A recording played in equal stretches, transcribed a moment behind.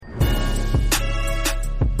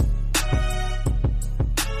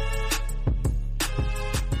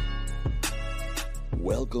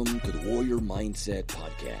Mindset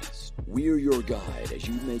Podcast. We're your guide as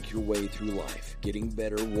you make your way through life, getting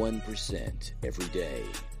better 1% every day.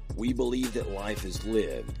 We believe that life is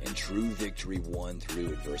lived and true victory won through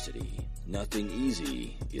adversity. Nothing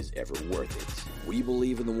easy is ever worth it. We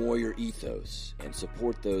believe in the warrior ethos and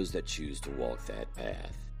support those that choose to walk that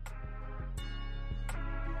path.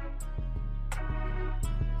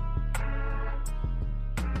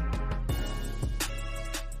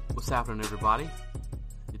 What's happening, everybody?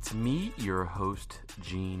 It's me, your host,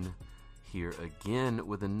 Gene, here again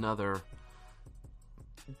with another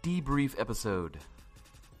debrief episode.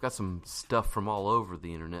 Got some stuff from all over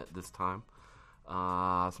the internet this time.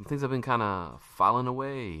 Some things I've been kind of filing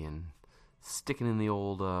away and sticking in the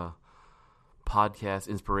old podcast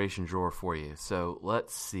inspiration drawer for you. So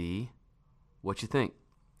let's see what you think.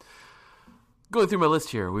 Going through my list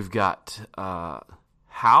here, we've got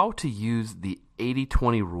How to Use the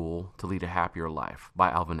 80-20 Rule to Lead a Happier Life by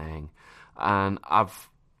Alvin Ang. And I've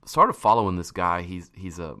started following this guy.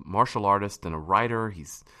 He's a martial artist and a writer.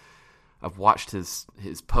 I've watched his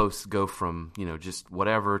posts go from, just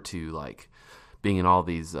whatever to like being in all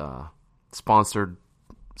these sponsored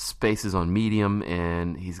spaces on Medium,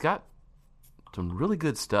 and he's got some really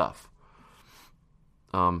good stuff.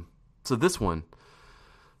 So this one,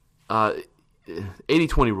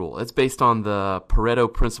 80-20 rule. It's based on the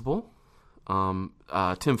Pareto principle.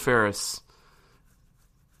 Tim Ferriss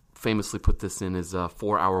famously put this in his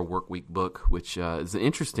 4-Hour Workweek book, which is an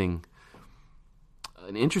interesting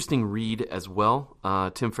read as well.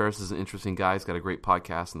 Tim Ferriss is an interesting guy. He's got a great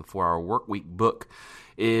podcast, and the 4-Hour Workweek book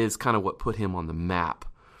is kind of what put him on the map.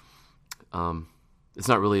 It's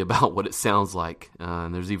not really about what it sounds like,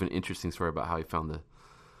 and there's even an interesting story about how he found the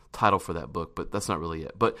title for that book, but that's not really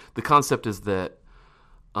it. But the concept is that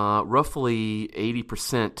roughly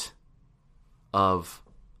 80% of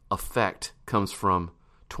effect comes from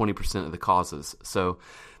 20% of the causes. So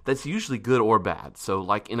that's usually good or bad. So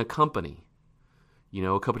like in a company,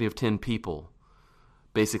 a company of 10 people,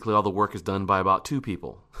 basically all the work is done by about 2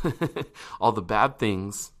 people. All the bad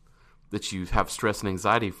things that you have stress and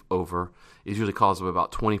anxiety over is usually caused by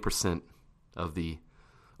about 20% of the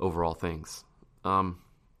overall things.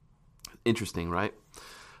 Interesting, right?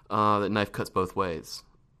 That knife cuts both ways.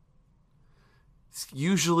 It's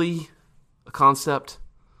usually a concept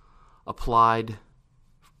applied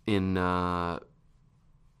in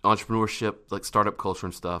entrepreneurship, like startup culture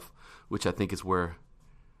and stuff, which I think is where,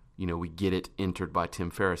 we get it entered by Tim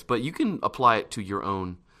Ferriss. But you can apply it to your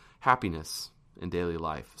own happiness in daily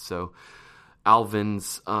life. So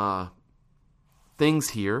Alvin's things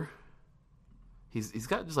here, he's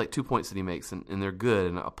got just like 2 points that he makes, and they're good,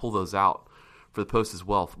 and I'll pull those out for the post as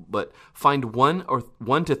well. But find 1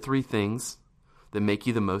 to 3 things that make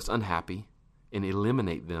you the most unhappy and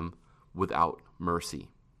eliminate them without mercy.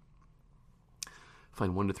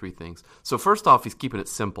 Find 1 to 3 things. So first off, he's keeping it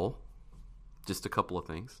simple, just a couple of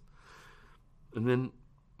things. And then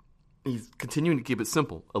he's continuing to keep it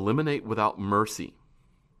simple. Eliminate without mercy.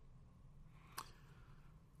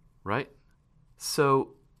 Right?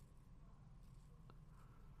 So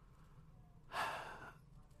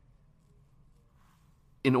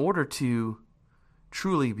in order to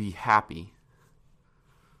truly be happy,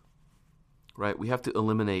 right, we have to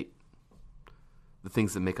eliminate the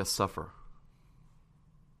things that make us suffer.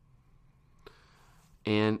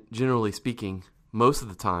 And generally speaking, most of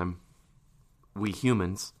the time, we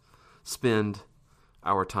humans spend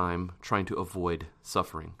our time trying to avoid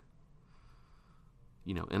suffering.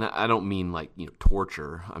 And I don't mean like,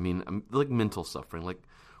 torture. I mean, like mental suffering. Like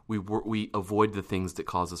we avoid the things that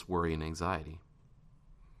cause us worry and anxiety.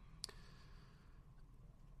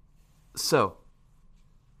 So,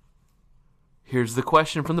 here's the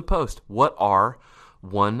question from the post. What are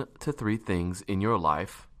 1 to 3 things in your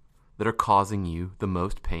life that are causing you the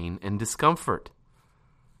most pain and discomfort?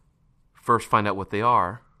 First, find out what they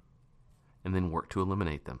are, and then work to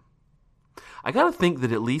eliminate them. I got to think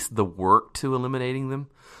that at least the work to eliminating them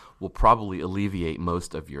will probably alleviate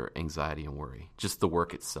most of your anxiety and worry, just the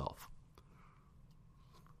work itself.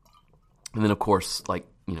 And then, of course,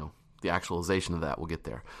 the actualization of that, we'll get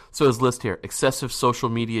there. So his list here: excessive social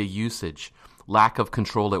media usage, lack of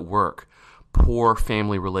control at work, poor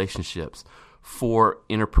family relationships, poor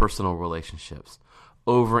interpersonal relationships,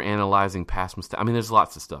 overanalyzing past mistakes. I mean, there's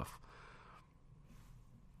lots of stuff.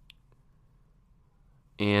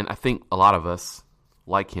 And I think a lot of us,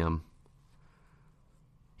 like him,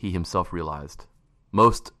 he himself realized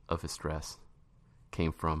most of his stress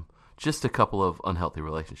came from just a couple of unhealthy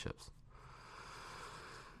relationships.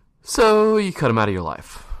 So you cut them out of your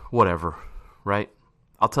life. Whatever, right?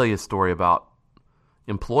 I'll tell you a story about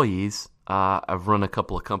employees. I've run a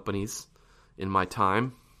couple of companies in my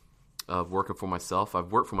time of working for myself.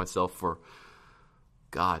 I've worked for myself for,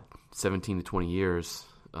 17 to 20 years,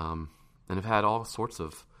 and I've had all sorts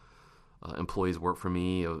of employees work for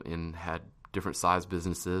me and had different size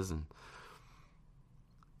businesses. And,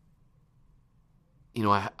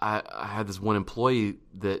 I had this one employee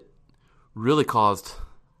that really caused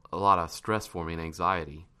a lot of stress for me and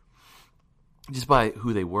anxiety just by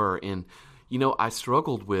who they were. And, I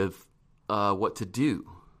struggled with what to do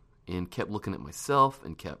and kept looking at myself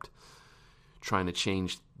and kept trying to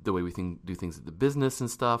change the way we do things at the business and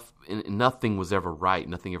stuff. And nothing was ever right.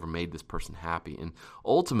 Nothing ever made this person happy. And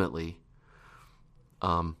ultimately,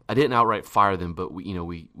 I didn't outright fire them, but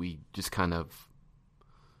we just kind of,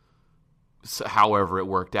 however it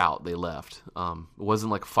worked out, they left. It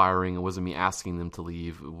wasn't like firing. It wasn't me asking them to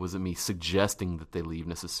leave. It wasn't me suggesting that they leave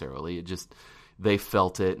necessarily. It just, they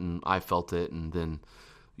felt it and I felt it, and then,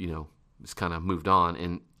 just kind of moved on.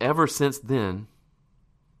 And ever since then,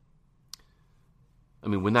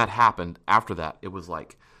 when that happened, after that, it was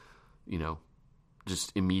like,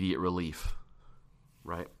 just immediate relief,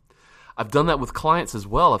 right? I've done that with clients as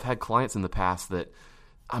well. I've had clients in the past that,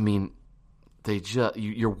 they just,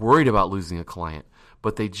 you're worried about losing a client,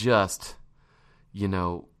 but they just,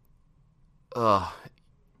 just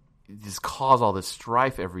cause all this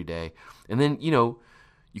strife every day. And then, you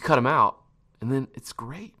cut them out, and then it's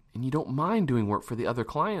great. And you don't mind doing work for the other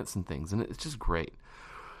clients and things, and it's just great.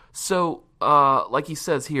 So, like he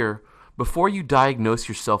says here, before you diagnose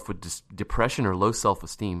yourself with depression or low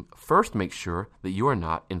self-esteem, first make sure that you are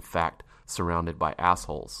not, in fact, surrounded by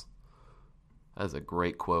assholes. That is a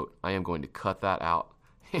great quote. I am going to cut that out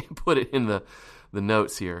and put it in the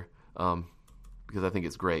notes here because I think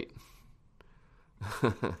it's great.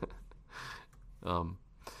 It's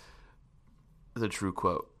a true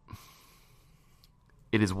quote.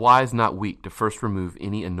 It is wise, not weak, to first remove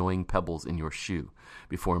any annoying pebbles in your shoe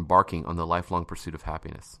before embarking on the lifelong pursuit of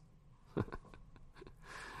happiness.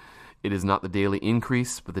 It is not the daily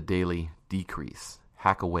increase, but the daily decrease.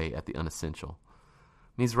 Hack away at the unessential.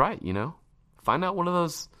 And he's right, Find out what of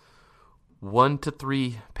those 1 to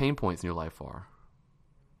 3 pain points in your life are.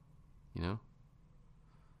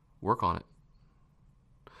 Work on it.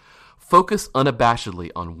 Focus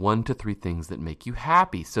unabashedly on 1 to 3 things that make you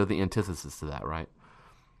happy. So the antithesis to that, right?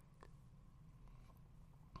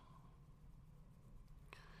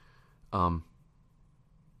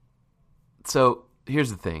 So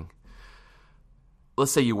here's the thing.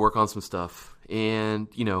 Let's say you work on some stuff and,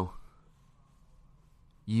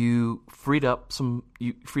 you freed up some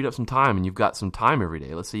time and you've got some time every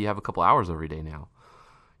day. Let's say you have a couple hours every day now.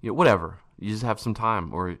 Whatever. You just have some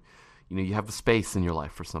time, or, you have the space in your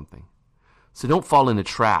life for something. So don't fall into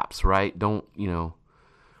traps, right? Don't,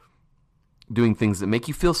 doing things that make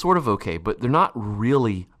you feel sort of okay, but they're not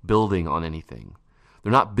really building on anything.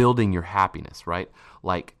 They're not building your happiness, right?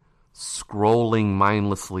 Like scrolling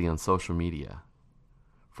mindlessly on social media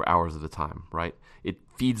for hours at a time, right? It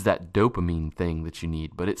feeds that dopamine thing that you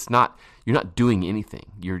need, but you're not doing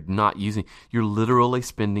anything. You're literally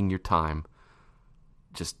spending your time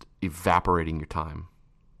just evaporating your time.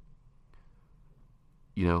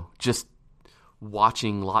 Just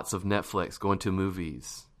watching lots of Netflix, going to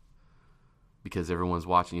movies because everyone's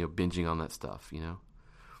watching, binging on that stuff,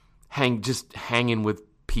 just hanging with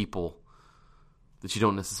people that you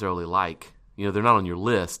don't necessarily like. They're not on your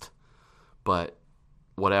list, but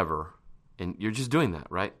whatever. And you're just doing that,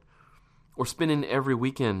 right? Or spending every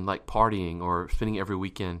weekend like partying, or spending every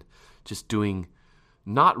weekend just doing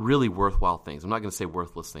not really worthwhile things. I'm not going to say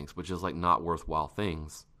worthless things, but just like not worthwhile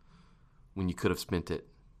things when you could have spent it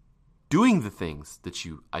doing the things that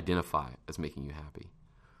you identify as making you happy.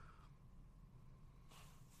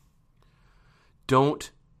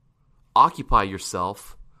 Don't occupy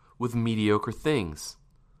yourself with mediocre things.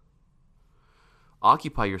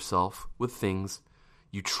 Occupy yourself with things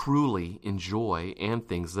you truly enjoy and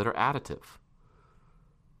things that are additive.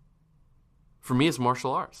 For me, it's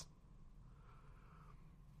martial arts.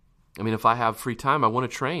 If I have free time, I want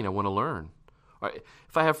to train, I want to learn.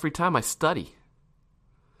 If I have free time, I study.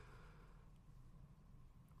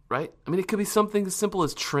 Right? It could be something as simple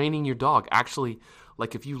as training your dog. Actually,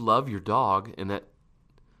 like if you love your dog and that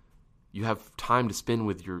you have time to spend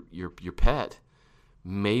with your pet,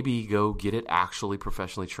 maybe go get it actually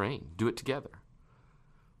professionally trained. Do it together.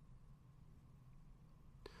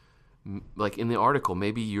 Like in the article,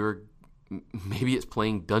 maybe it's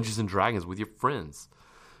playing Dungeons and Dragons with your friends,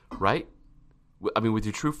 right? With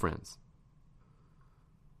your true friends.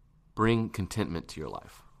 Bring contentment to your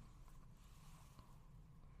life.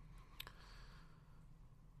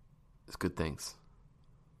 It's good things.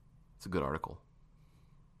 It's a good article.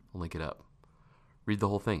 I'll link it up. Read the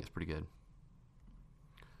whole thing. It's pretty good.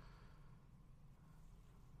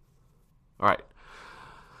 All right.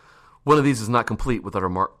 One of these is not complete without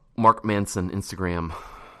our Mark Manson Instagram.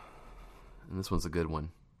 And this one's a good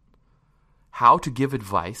one. How to give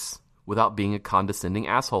advice without being a condescending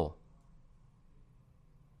asshole.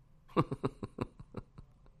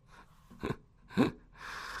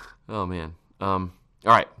 Oh, man. All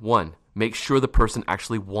right. 1, make sure the person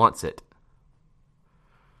actually wants it.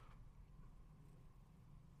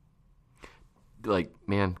 Like,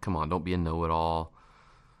 man, come on. Don't be a know-it-all.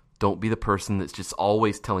 Don't be the person that's just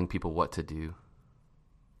always telling people what to do.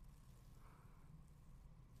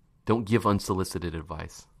 Don't give unsolicited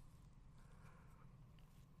advice.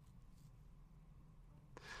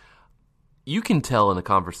 You can tell in a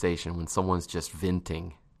conversation when someone's just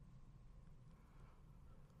venting.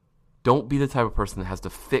 Don't be the type of person that has to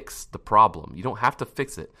fix the problem. You don't have to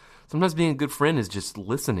fix it. Sometimes being a good friend is just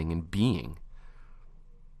listening and being.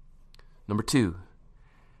 Number 2,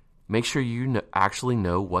 make sure you actually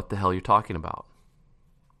know what the hell you're talking about.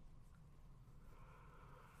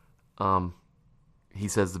 He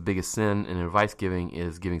says the biggest sin in advice giving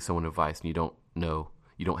is giving someone advice and you don't know,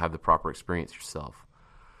 you don't have the proper experience yourself.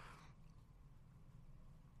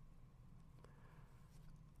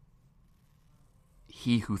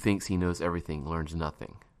 He who thinks he knows everything learns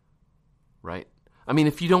nothing, right? I mean,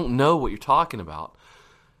 if you don't know what you're talking about,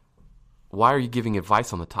 why are you giving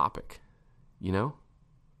advice on the topic? You know?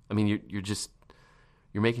 I mean, you're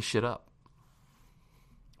making shit up.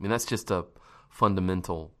 I mean, that's just a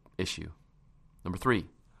fundamental issue. Number 3,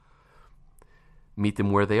 meet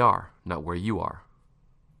them where they are, not where you are.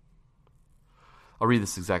 I'll read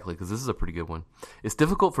this exactly because this is a pretty good one. It's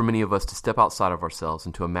difficult for many of us to step outside of ourselves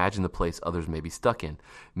and to imagine the place others may be stuck in.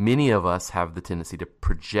 Many of us have the tendency to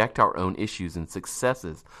project our own issues and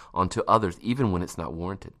successes onto others even when it's not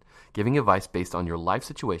warranted. Giving advice based on your life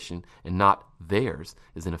situation and not theirs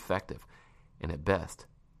is ineffective and at best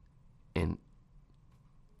and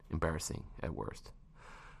embarrassing at worst.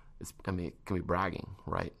 It can be bragging,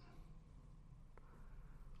 right?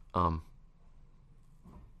 You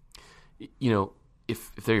know,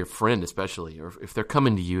 if they're your friend especially, or if they're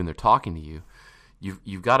coming to you and they're talking to you,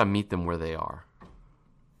 you've got to meet them where they are.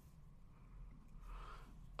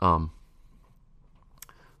 So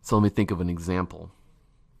let me think of an example.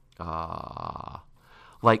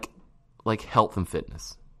 Like health and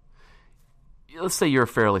fitness. Let's say you're a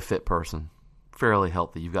fairly fit person, fairly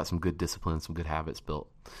healthy. You've got some good discipline, some good habits built.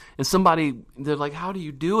 And they're like, how do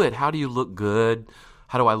you do it? How do you look good?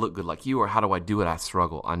 How do I look good like you? Or how do I do it? I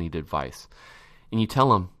struggle. I need advice. And you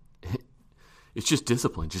tell them, it's just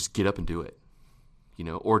discipline. Just get up and do it, you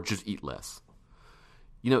know, or just eat less.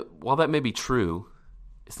 You know, while that may be true,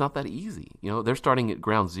 it's not that easy. You know, they're starting at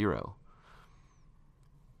ground zero.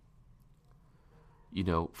 You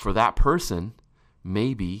know, for that person,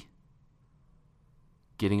 maybe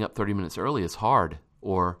getting up 30 minutes early is hard,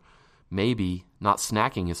 or maybe not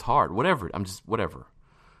snacking is hard. Whatever. Whatever.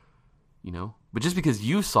 You know, but just because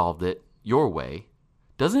you solved it your way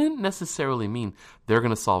doesn't necessarily mean they're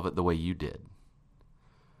going to solve it the way you did.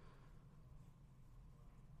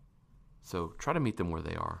 So try to meet them where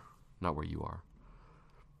they are, not where you are.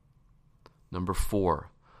 Number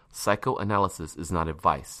 4, psychoanalysis is not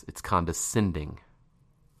advice. It's condescending.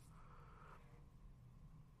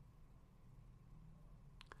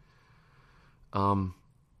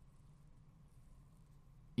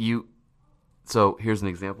 So here's an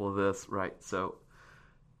example of this, right? So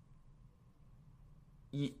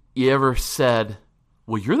you ever said,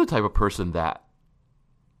 well, you're the type of person that,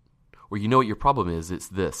 or you know what your problem is, it's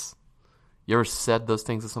this. You ever said those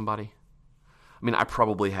things to somebody? I mean, I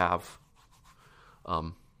probably have.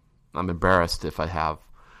 I'm embarrassed if I have.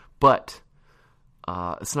 But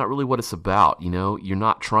it's not really what it's about, you know? You're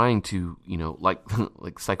not trying to, you know, like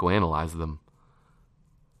psychoanalyze them.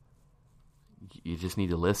 You just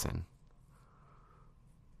need to listen.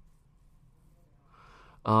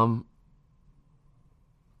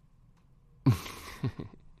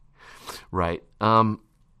 Right.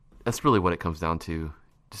 That's really what it comes down to.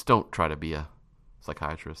 Just don't try to be a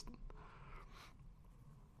psychiatrist.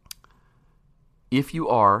 If you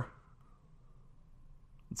are,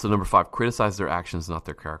 so number 5, criticize their actions, not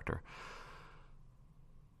their character.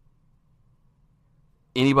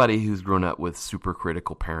 Anybody who's grown up with super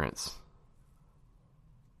critical parents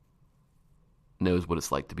knows what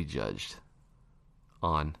it's like to be judged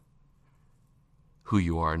on who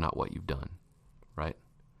you are, not what you've done, right?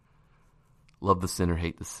 Love the sinner,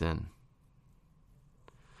 hate the sin.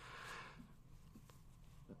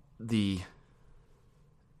 The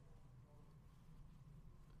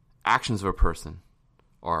actions of a person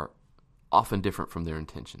are often different from their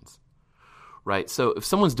intentions, right? So if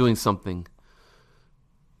someone's doing something,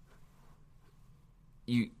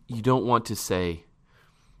 you don't want to say,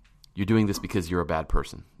 you're doing this because you're a bad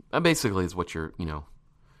person. That basically is what you're,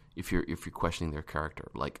 if you're questioning their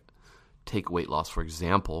character. Like, take weight loss, for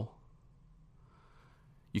example.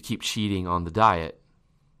 You keep cheating on the diet.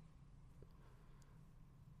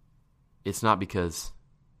 It's not because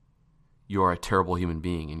you're a terrible human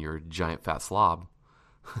being and you're a giant fat slob.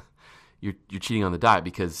 You're cheating on the diet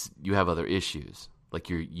because you have other issues, like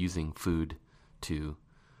you're using food to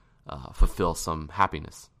fulfill some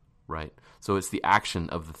happiness, right? So it's the action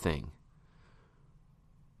of the thing,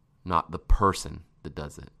 not the person that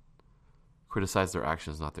does it. Criticize their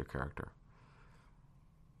actions, not their character.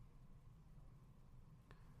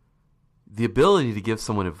 The ability to give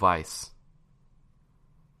someone advice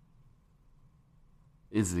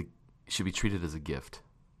should be treated as a gift.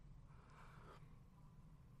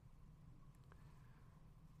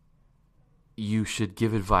 You should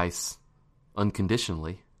give advice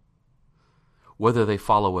unconditionally, whether they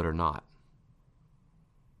follow it or not.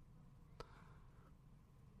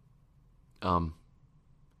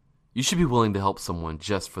 You should be willing to help someone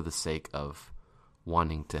just for the sake of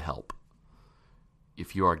wanting to help.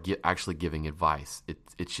 If you are actually giving advice,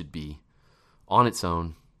 it should be, on its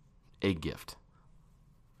own, a gift.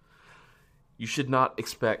 You should not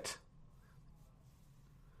expect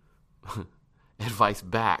advice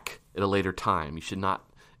back at a later time. You should not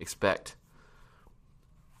expect,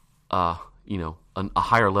 a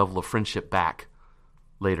higher level of friendship back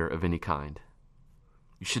later of any kind.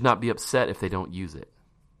 You should not be upset if they don't use it.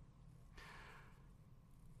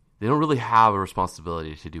 They don't really have a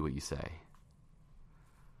responsibility to do what you say,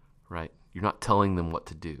 right? You're not telling them what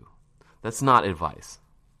to do. That's not advice.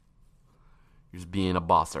 You're just being a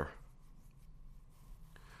bosser.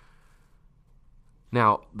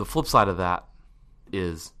 Now, the flip side of that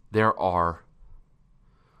is there are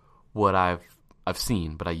what I've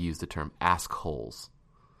seen, but I use the term ass-holes.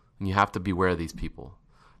 And you have to beware of these people.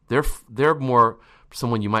 They're more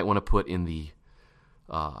someone you might want to put in the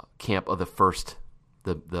camp of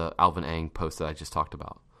the Alvin Ang post that I just talked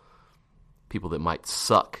about. People that might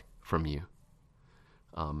suck from you.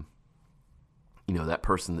 That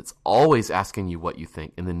person that's always asking you what you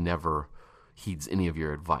think and then never heeds any of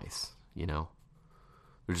your advice, They're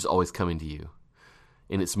just always coming to you.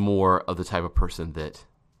 And it's more of the type of person that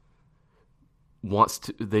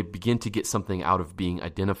they begin to get something out of being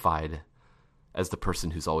identified as the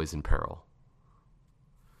person who's always in peril.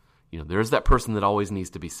 There's that person that always needs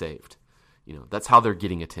to be saved. That's how they're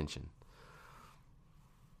getting attention.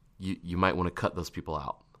 You might want to cut those people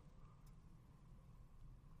out.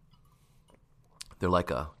 They're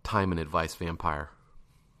like a time and advice vampire.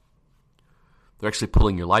 They're actually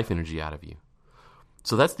pulling your life energy out of you.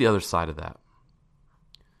 So that's the other side of that.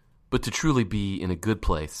 But to truly be in a good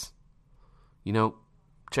place,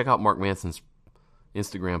 check out Mark Manson's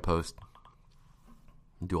Instagram post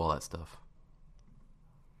and do all that stuff.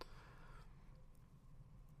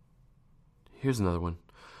 Here's another one.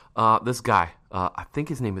 This guy, I think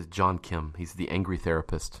his name is John Kim. He's the angry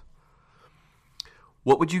therapist.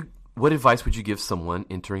 What advice would you give someone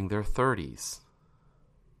entering their 30s?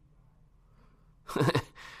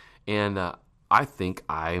 And I think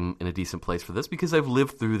I'm in a decent place for this because I've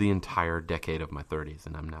lived through the entire decade of my 30s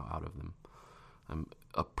and I'm now out of them. I'm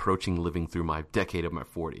approaching living through my decade of my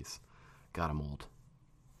 40s. God, I'm old.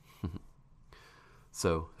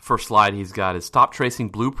 So, first slide he's got is stop tracing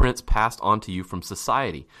blueprints passed on to you from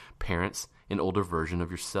society, parents, an older version of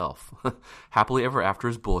yourself. Happily ever after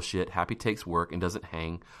is bullshit. Happy takes work and doesn't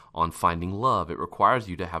hang on finding love. It requires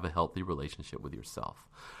you to have a healthy relationship with yourself.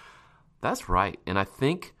 That's right. And I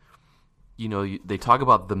think, they talk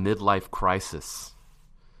about the midlife crisis.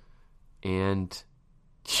 And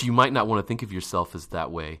you might not want to think of yourself as that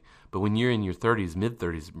way. But when you're in your 30s,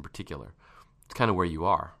 mid-30s in particular, it's kind of where you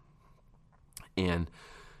are. And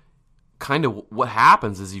kind of what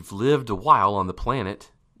happens is you've lived a while on the planet,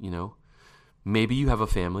 maybe you have a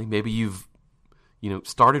family, maybe you've,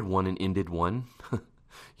 started one and ended one,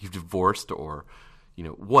 you've divorced or,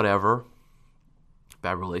 whatever,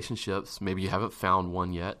 bad relationships, maybe you haven't found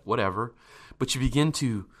one yet, whatever, but you begin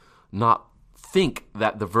to not think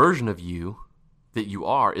that the version of you that you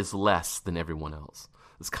are is less than everyone else.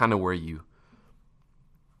 It's kind of where you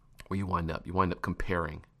wind up. You wind up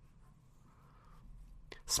comparing.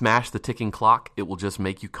 Smash the ticking clock. It will just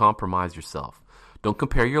make you compromise yourself. Don't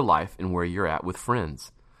compare your life and where you're at with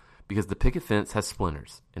friends, because the picket fence has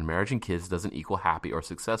splinters, and marriage and kids doesn't equal happy or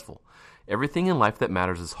successful. Everything in life that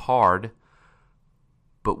matters is hard,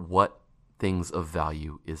 but what things of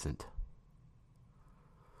value isn't?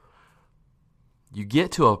 you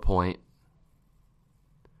get to a point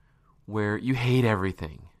where you hate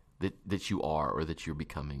everything that you are or that you're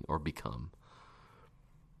becoming or become.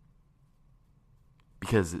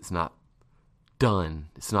 Because it's not done.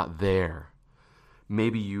 It's not there.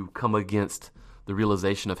 Maybe you come against the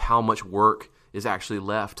realization of how much work is actually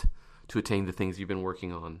left to attain the things you've been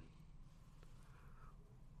working on.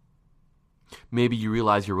 Maybe you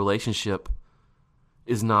realize your relationship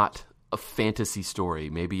is not a fantasy story.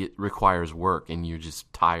 Maybe it requires work and you're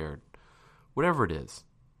just tired. Whatever it is.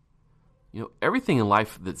 Everything in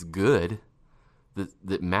life that's good,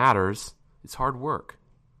 that matters, it's hard work.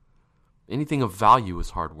 Anything of value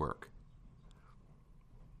is hard work.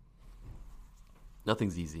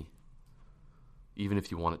 Nothing's easy, even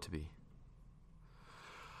if you want it to be.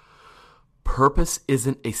 Purpose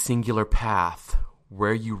isn't a singular path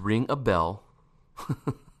where you ring a bell.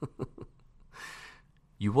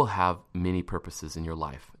 You will have many purposes in your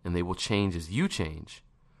life, and they will change as you change.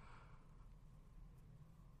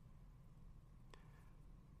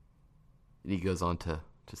 And he goes on to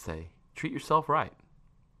say, treat yourself right,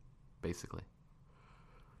 basically.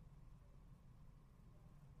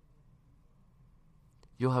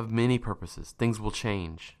 You'll have many purposes. Things will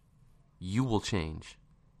change. You will change.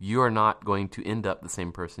 You are not going to end up the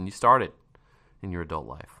same person you started in your adult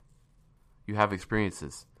life. You have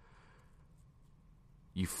experiences.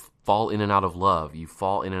 You fall in and out of love. You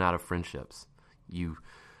fall in and out of friendships. You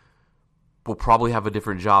will probably have a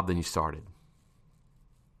different job than you started.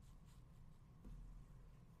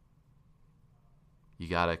 You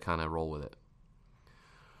got to kind of roll with it.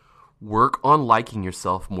 Work on liking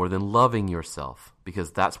yourself more than loving yourself,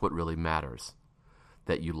 because that's what really matters,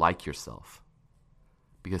 that you like yourself.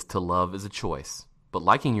 Because to love is a choice, but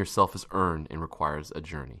liking yourself is earned and requires a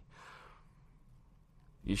journey.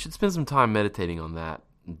 You should spend some time meditating on that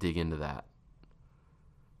and dig into that.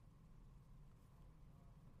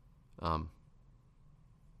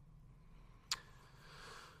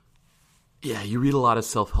 You read a lot of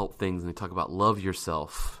self-help things and they talk about love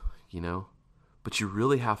yourself, but you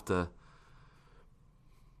really have to,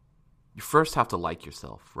 you first have to like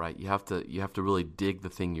yourself, right? You have to really dig the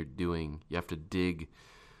thing you're doing. You have to dig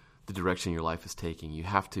the direction your life is taking. You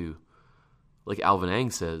have to, like Alvin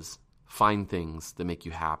Ang says, find things that make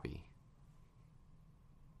you happy.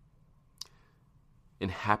 And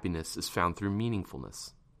happiness is found through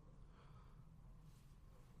meaningfulness.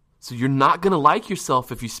 So you're not going to like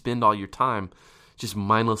yourself if you spend all your time just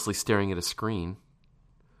mindlessly staring at a screen.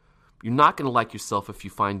 You're not going to like yourself if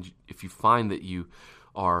you find that you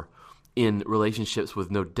are in relationships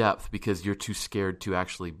with no depth because you're too scared to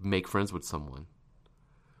actually make friends with someone.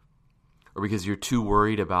 Or because you're too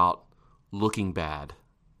worried about looking bad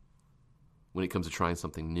when it comes to trying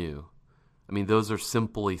something new. I mean, those are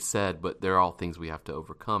simply said, but they're all things we have to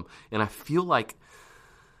overcome. And I feel like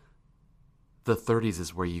the 30s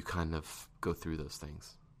is where you kind of go through those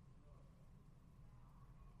things.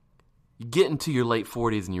 You get into your late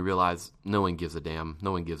 40s and you realize no one gives a damn.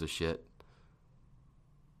 No one gives a shit.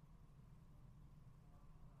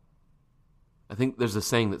 I think there's a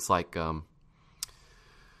saying that's like you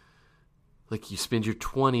spend your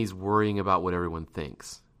 20s worrying about what everyone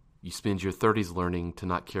thinks. You spend your 30s learning to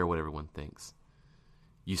not care what everyone thinks.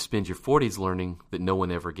 You spend your 40s learning that no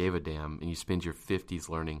one ever gave a damn, and you spend your 50s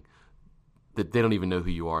learning that they don't even know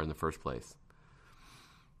who you are in the first place.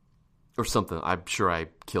 Or something. I'm sure I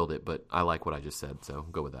killed it, but I like what I just said, so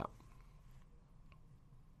go with that.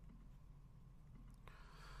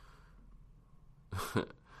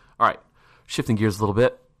 All right. Shifting gears a little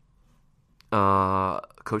bit.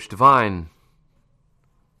 Coach Divine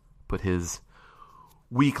put his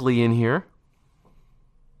weekly in here.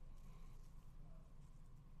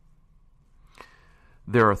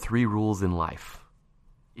 There are 3 rules in life.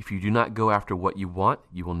 If you do not go after what you want,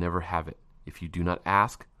 you will never have it. If you do not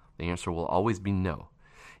ask, the answer will always be no.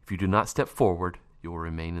 If you do not step forward, you will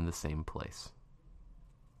remain in the same place.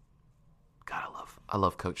 God, I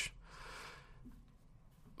love Coach.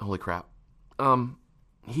 Holy crap.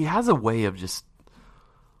 He has a way of just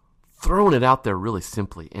throwing it out there really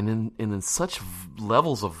simply and in such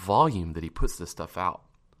levels of volume that he puts this stuff out.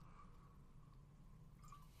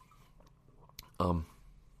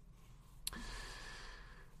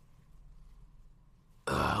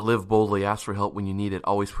 Live boldly, ask for help when you need it,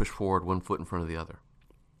 always push forward, one foot in front of the other.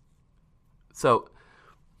 So,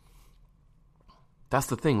 that's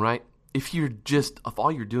the thing, right? If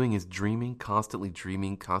all you're doing is constantly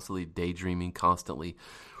daydreaming, constantly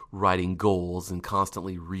writing goals and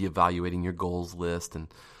constantly reevaluating your goals list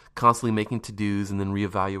and constantly making to-dos and then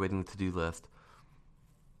reevaluating the to-do list,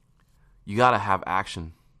 you got to have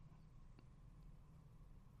action.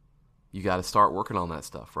 You got to start working on that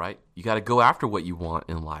stuff, right? You got to go after what you want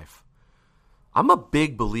in life. I'm a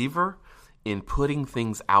big believer in putting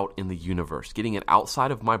things out in the universe, getting it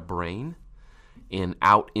outside of my brain and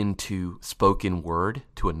out into spoken word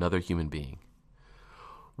to another human being.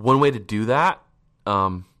 One way to do that,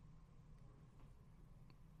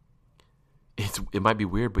 it might be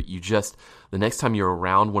weird, but you just, the next time you're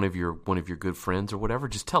around one of your good friends or whatever,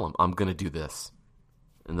 just tell them, I'm going to do this.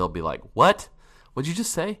 And they'll be like, what? What'd you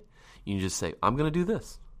just say? You just say, I'm going to do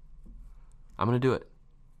this. I'm going to do it.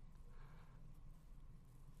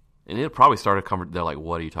 And it'll probably start a conversation. They're like,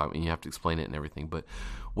 what are you talking about? And you have to explain it and everything. But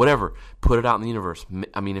whatever, put it out in the universe.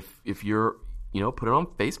 I mean, if you're, put it on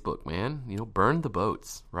Facebook, man. Burn the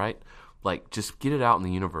boats, right? Like, just get it out in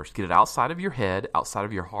the universe. Get it outside of your head, outside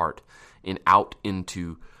of your heart, and out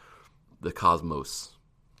into the cosmos.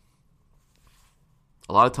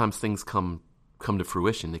 A lot of times things come to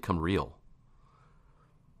fruition. They come real.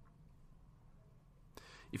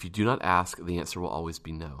 If you do not ask, the answer will always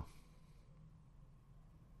be no.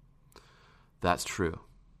 That's true.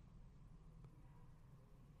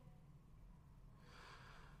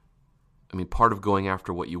 I mean, part of going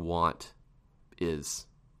after what you want is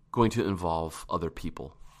going to involve other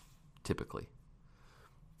people, typically.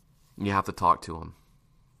 You have to talk to them.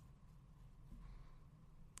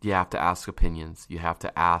 You have to ask opinions. You have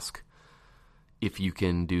to ask if you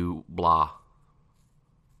can do blah.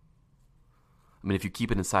 I mean, if you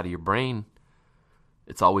keep it inside of your brain,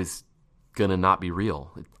 it's always going to not be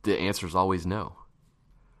real. The answer is always no.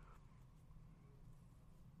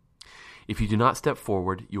 If you do not step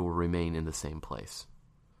forward, you will remain in the same place.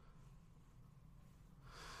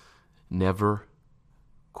 Never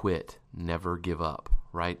quit. Never give up,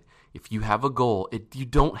 right? If you have a goal, you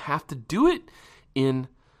don't have to do it in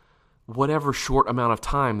whatever short amount of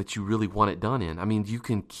time that you really want it done in. I mean, you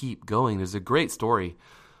can keep going. There's a great story.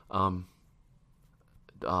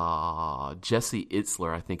 Jesse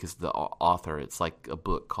Itzler, I think, is the author. It's like a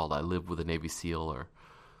book called I Lived with a Navy SEAL, or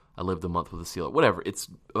I Lived a Month with a SEAL, whatever. It's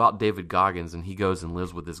about David Goggins, and he goes and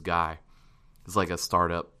lives with this guy. He's like a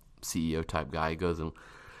startup CEO type guy. He goes and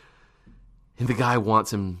the guy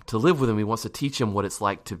wants him to live with him. He wants to teach him what it's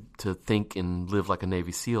like to think and live like a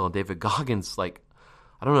Navy SEAL. And David Goggins, like,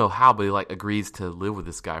 I don't know how, but he like agrees to live with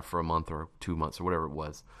this guy for a month or 2 months or whatever it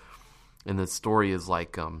was. And the story is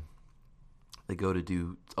like, they go to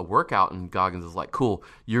do a workout, and Goggins is like, cool,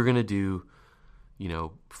 you're going to do,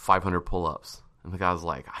 500 pull-ups. And the guy's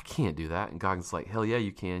like, I can't do that. And Goggins is like, hell yeah,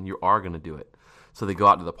 you can. You are going to do it. So they go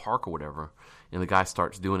out to the park or whatever, and the guy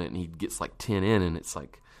starts doing it, and he gets like 10 in, and it's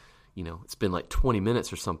like, it's been like 20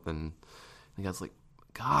 minutes or something. And the guy's like,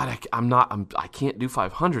 God, I can't do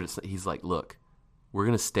 500. He's like, look, we're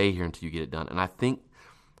going to stay here until you get it done. And I think,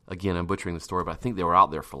 again, I'm butchering the story, but I think they were out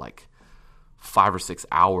there for like 5 or 6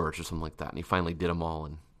 hours or something like that. And he finally did them all.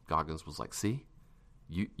 And Goggins was like, see,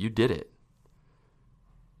 you did it.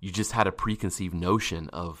 You just had a preconceived notion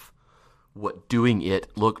of what doing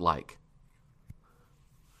it looked like.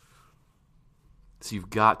 So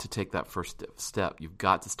you've got to take that first step. You've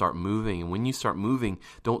got to start moving. And when you start moving,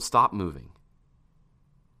 don't stop moving.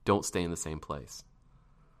 Don't stay in the same place.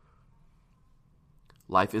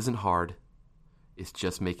 Life isn't hard. It's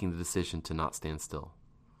just making the decision to not stand still.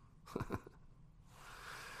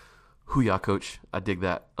 Hoo-yah, coach. I dig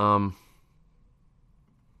that.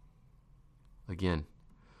 Again,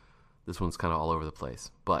 this one's kind of all over the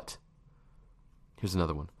place. But here's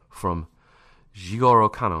another one from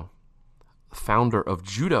Jigoro Kano, founder of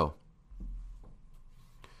Judo.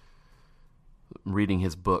 I'm reading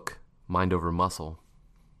his book, Mind Over Muscle.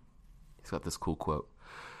 He's got this cool quote.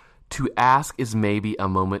 To ask is maybe a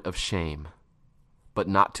moment of shame, but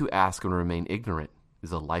not to ask and remain ignorant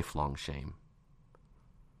is a lifelong shame.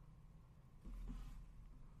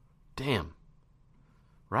 Damn.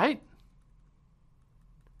 Right?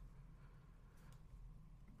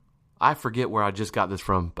 I forget where I just got this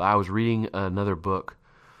from, but I was reading another book.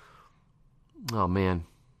 Oh, man.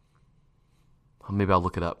 Maybe I'll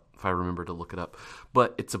look it up if I remember to look it up.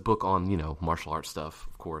 But it's a book on, martial arts stuff,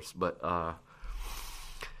 of course. But the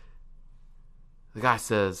guy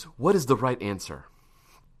says, what is the right answer?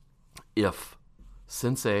 If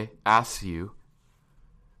sensei asks you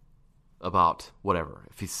about whatever,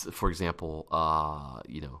 if he's, for example,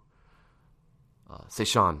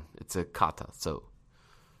 Seishan, it's a kata. So,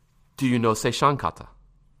 do you know Seishan kata?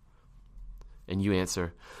 And you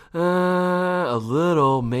answer, a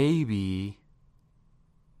little, maybe.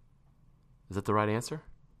 Is that the right answer?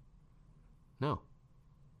 No.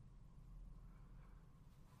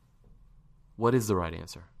 What is the right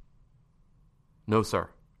answer? No, sir.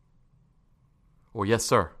 Or yes,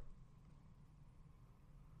 sir.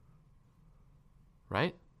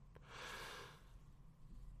 right?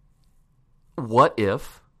 What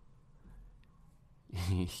if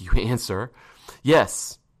you answer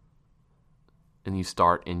yes, and you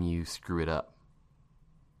start and you screw it up?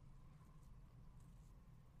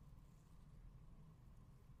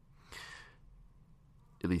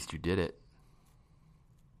 At least you did it.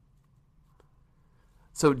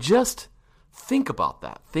 So just think about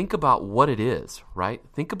that. Think about what it is, right?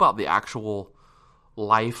 Think about the actual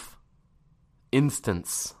life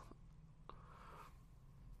instance.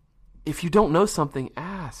 If you don't know something,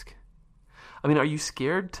 ask. I mean, are you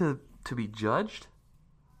scared to be judged?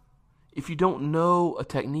 If you don't know a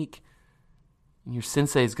technique and your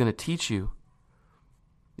sensei is going to teach you,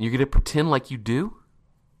 you're going to pretend like you do?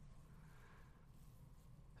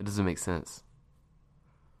 It doesn't make sense.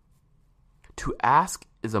 To ask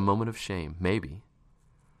is a moment of shame, maybe.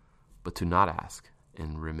 But to not ask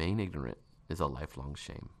and remain ignorant is a lifelong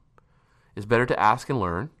shame. It's better to ask and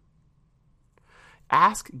learn.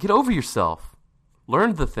 Ask, get over yourself.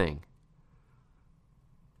 Learn the thing.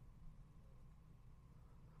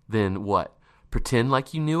 Then what? Pretend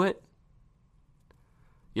like you knew it?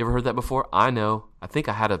 You ever heard that before? I know. I think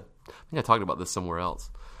I talked about this somewhere else.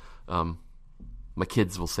 My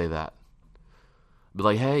kids will say that. Be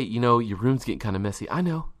like, hey, your room's getting kind of messy. I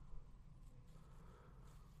know.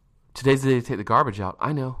 Today's the day to take the garbage out.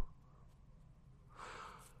 I know.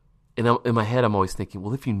 And in my head, I'm always thinking,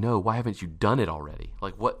 well, if you know, why haven't you done it already?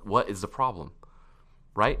 Like, what is the problem?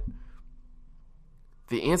 Right?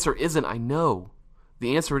 The answer isn't, I know.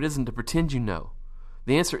 The answer isn't to pretend you know.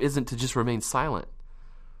 The answer isn't to just remain silent.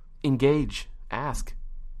 Engage. Ask.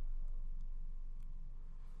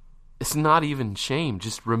 It's not even shame.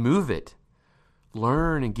 Just remove it.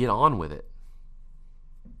 Learn and get on with it.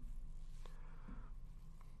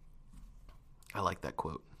 I like that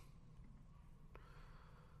quote.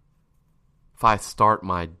 If I start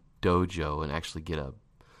my dojo and actually get a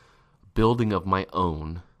building of my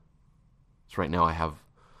own, so right now I have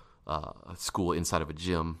a school inside of a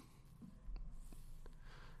gym.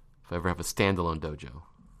 If I ever have a standalone dojo,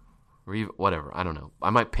 or even whatever, I don't know. I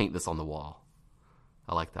might paint this on the wall.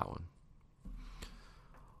 I like that one.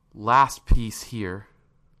 Last piece here.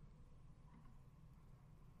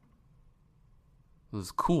 This is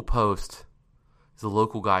a cool post. He's a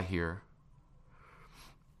local guy here.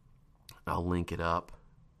 I'll link it up.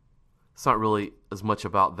 It's not really as much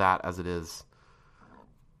about that as it is,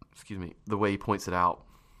 the way he points it out.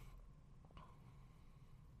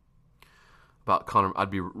 About Conor,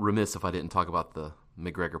 I'd be remiss if I didn't talk about the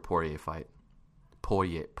McGregor-Poirier fight. How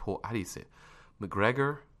do you say it?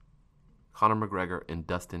 Conor McGregor and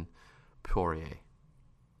Dustin Poirier.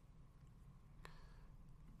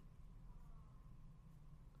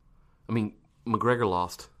 I mean, McGregor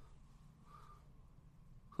lost.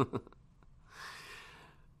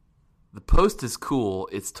 The post is cool.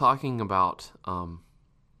 It's talking about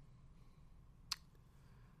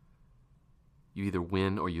you either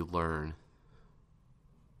win or you learn.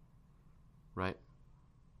 Right?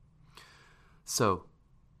 So,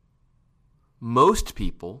 most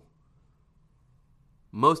people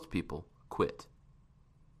quit.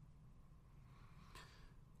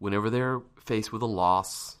 Whenever they're faced with a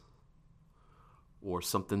loss or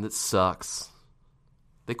something that sucks,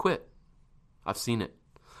 they quit. I've seen it.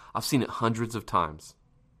 I've seen it hundreds of times.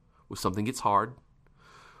 When something gets hard,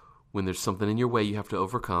 when there's something in your way you have to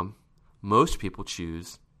overcome, most people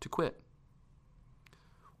choose to quit.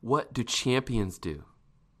 What do champions do?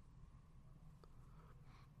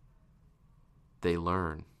 They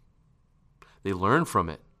learn. They learn from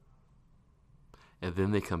it. And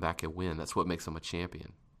then they come back and win. That's what makes them a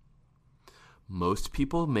champion. Most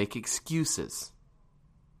people make excuses.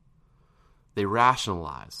 They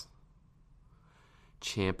rationalize.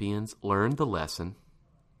 Champions learn the lesson,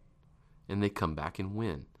 and they come back and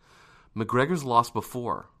win. McGregor's lost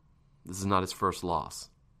before. This is not his first loss.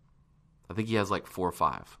 I think he has like 4 or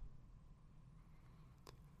 5.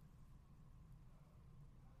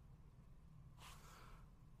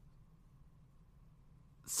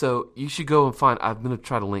 So you should go and find. I'm going to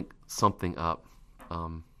try to link something up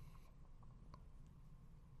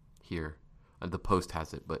here. The post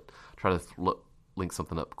has it, but try to link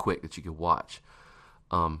something up quick that you can watch.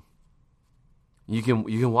 You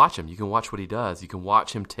can watch him. You can watch what he does. You can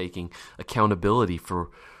watch him taking accountability for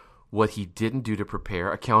what he didn't do to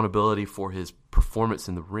prepare, accountability for his performance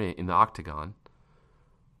in the ring, in the octagon.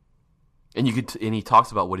 And he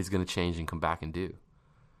talks about what he's going to change and come back and do.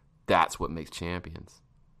 That's what makes champions.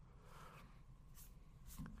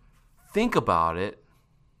 Think about it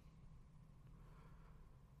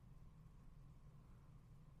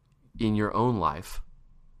in your own life.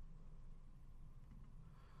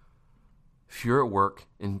 if you're at work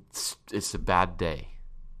and it's a bad day,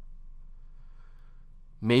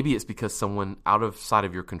 maybe it's because someone outside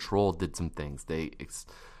of your control did some things. They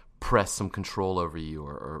press some control over you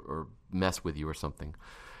or mess with you or something.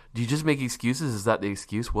 Do you just make excuses? Is that the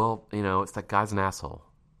excuse? Well, it's that guy's an asshole.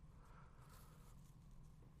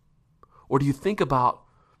 Or do you think about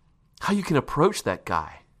how you can approach that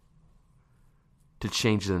guy to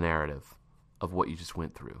change the narrative of what you just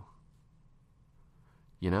went through?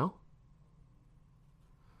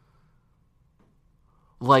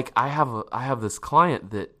 Like I have this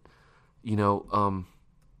client that,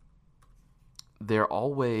 they're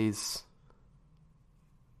always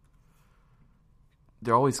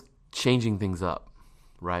changing things up,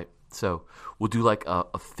 right? So we'll do like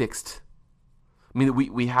a fixed. I mean,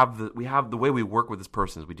 we have the way we work with this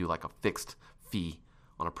person is we do like a fixed fee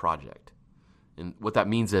on a project, and what that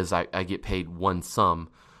means is I get paid one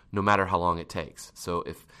sum, no matter how long it takes. So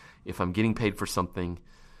if I'm getting paid for something,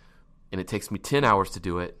 and it takes me 10 hours to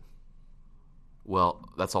do it, well,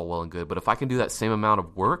 that's all well and good. But if I can do that same amount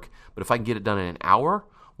of work, but if I can get it done in an hour,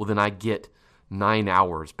 well, then I get 9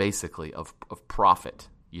 hours basically of profit,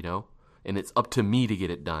 and it's up to me to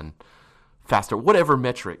get it done faster, whatever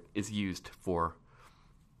metric is used for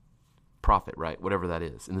profit, right? Whatever that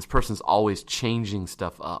is. And this person's always changing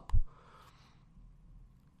stuff up.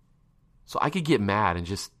 So I could get mad and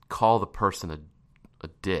just call the person a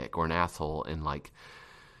dick or an asshole and like,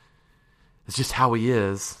 it's just how he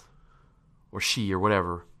is, or she, or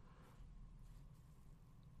whatever.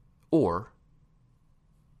 Or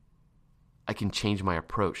I can change my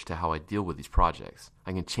approach to how I deal with these projects.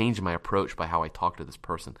 I can change my approach by how I talk to this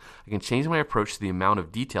person. I can change my approach to the amount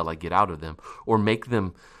of detail I get out of them, or make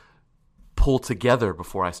them pull together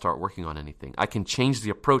before I start working on anything. I can change the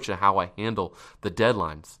approach of how I handle the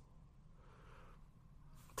deadlines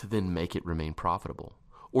to then make it remain profitable,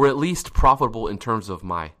 or at least profitable in terms of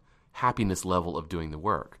my happiness level of doing the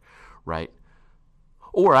work, right?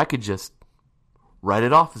 Or I could just write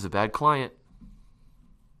it off as a bad client.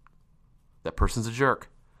 That person's a jerk.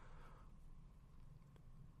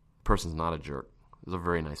 The person's not a jerk. He's a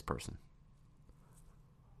very nice person.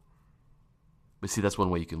 But see, that's one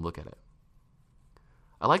way you can look at it.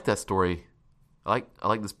 I like that story. I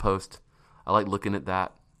like this post. I like looking at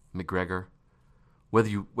that McGregor. Whether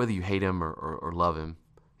you hate him or love him,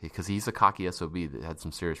 because he's a cocky SOB that had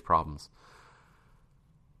some serious problems.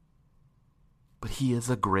 But he is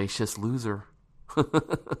a gracious loser.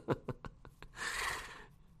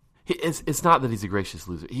 It's not that he's a gracious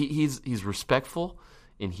loser. He's respectful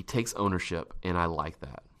and he takes ownership, and I like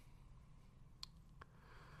that.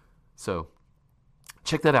 So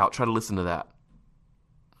check that out. Try to listen to that.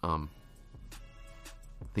 I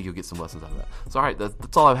think you'll get some lessons out of that. So all right,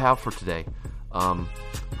 that's all I have for today.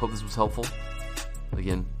 Hope this was helpful.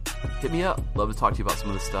 Again, hit me up. Love to talk to you about some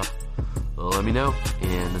of this stuff. Let me know.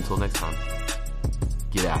 And until next time,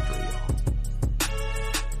 get after it, y'all.